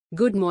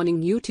Good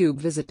morning YouTube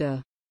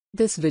visitor.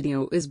 This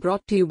video is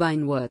brought to you by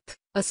Vultr,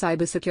 a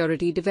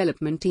cybersecurity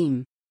development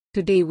team.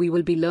 Today we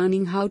will be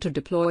learning how to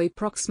deploy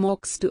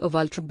Proxmox to a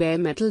Vultr bare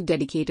metal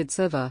dedicated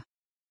server.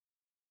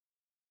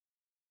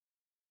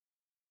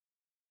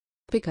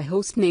 Pick a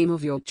host name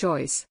of your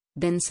choice,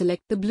 then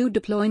select the blue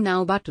Deploy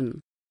Now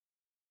button.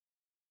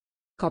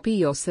 Copy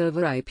your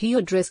server IP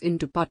address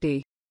into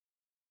PuTTY.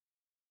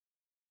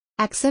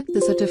 Accept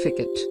the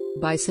certificate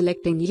by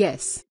selecting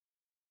Yes.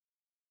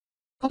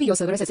 Copy your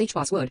server SSH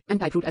password and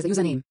type root as the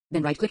username,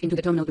 then right-click into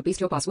the terminal to paste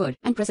your password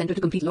and press enter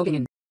to complete logging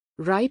in.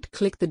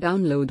 Right-click the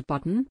download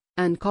button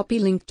and copy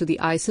link to the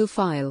ISO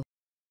file.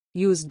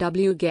 Use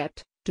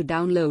wget to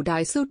download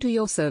ISO to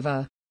your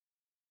server.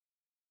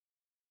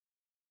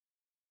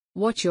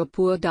 Watch your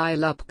poor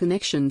dial-up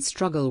connection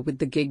struggle with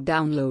the gig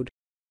download.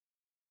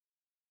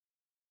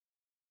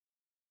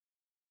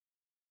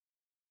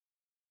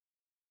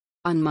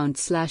 Unmount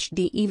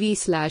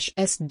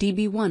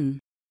 /dev/sdb1.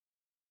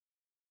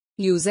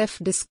 Use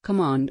fdisk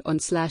command on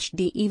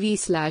 /dev/sdb.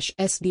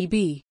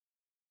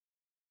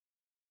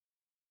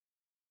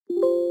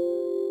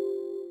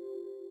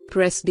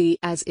 Press D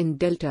as in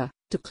Delta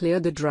to clear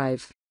the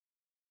drive.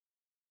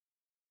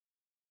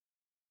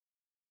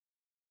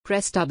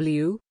 Press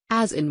W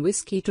as in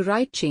Whiskey to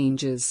write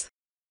changes.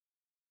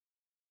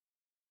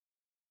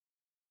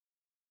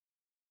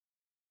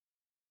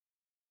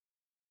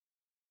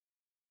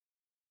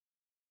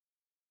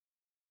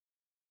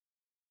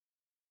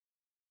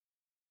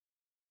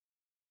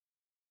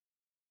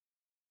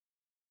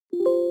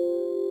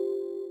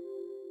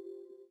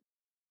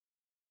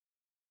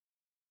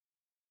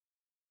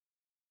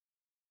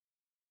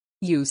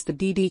 Use the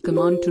dd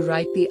command to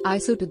write the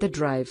ISO to the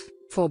drive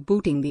for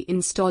booting the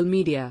install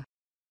media.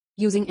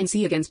 Using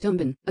NC against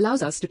Termbin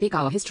allows us to take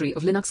our history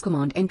of Linux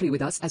command entry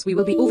with us, as we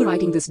will be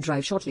overwriting this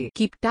drive shortly.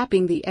 Keep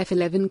tapping the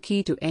F11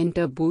 key to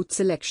enter boot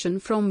selection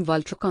from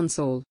Vultr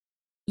console.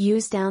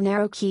 Use down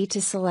arrow key to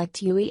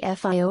select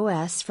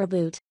UEFI-OS for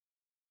boot.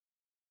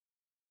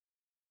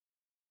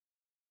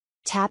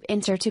 Tap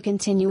Enter to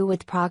continue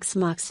with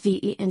Proxmox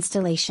VE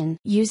installation.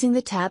 Using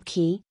the Tab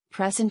key,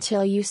 press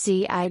until you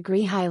see I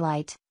agree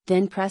highlight,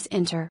 then press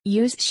Enter.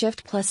 Use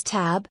Shift plus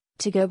Tab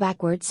to go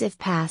backwards if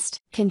passed.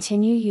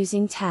 Continue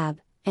using Tab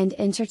and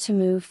Enter to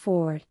move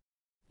forward.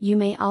 You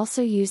may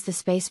also use the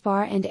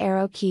spacebar and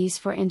arrow keys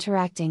for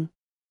interacting.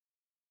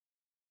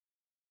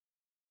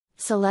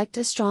 Select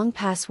a strong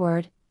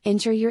password,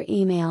 enter your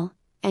email,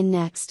 and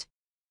next.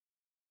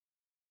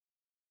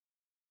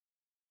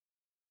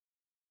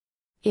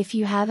 If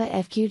you have a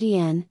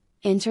FQDN,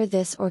 enter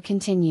this or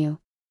continue.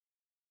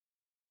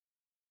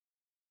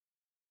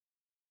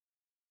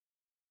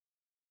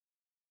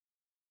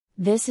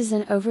 This is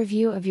an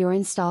overview of your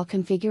install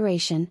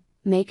configuration.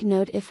 Make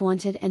note if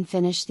wanted and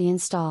finish the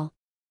install.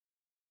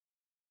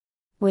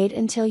 Wait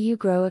until you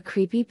grow a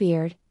creepy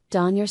beard,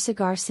 don your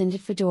cigar-scented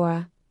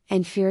fedora,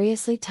 and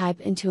furiously type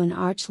into an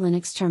Arch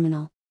Linux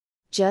terminal.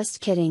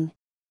 Just kidding.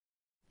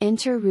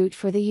 Enter root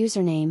for the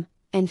username,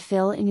 and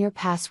fill in your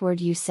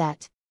password you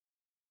set.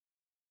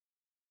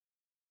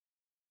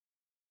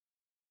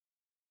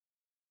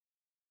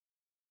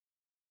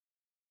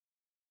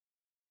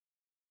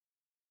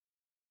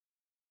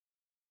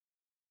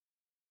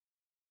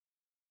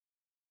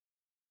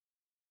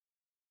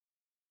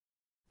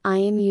 I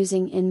am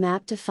using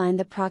Nmap to find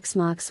the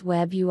Proxmox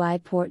Web UI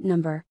port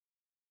number.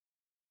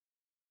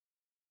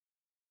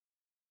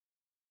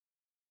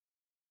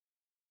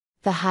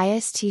 The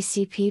highest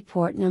TCP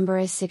port number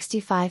is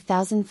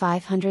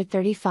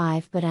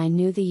 65,535, but I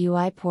knew the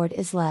UI port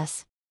is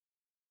less.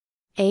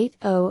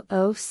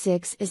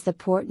 8006 is the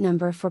port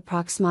number for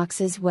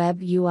Proxmox's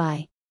Web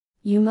UI.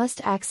 You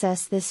must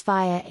access this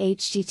via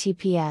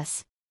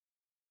HTTPS.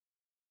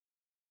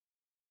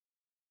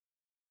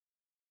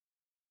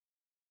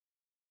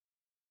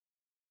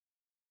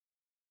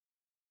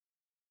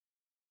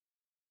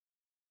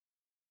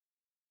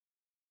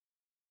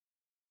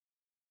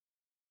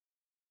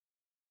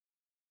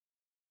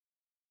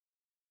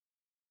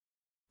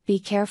 Be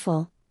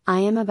careful, I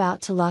am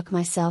about to lock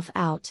myself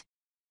out.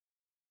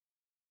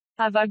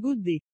 Have a good day.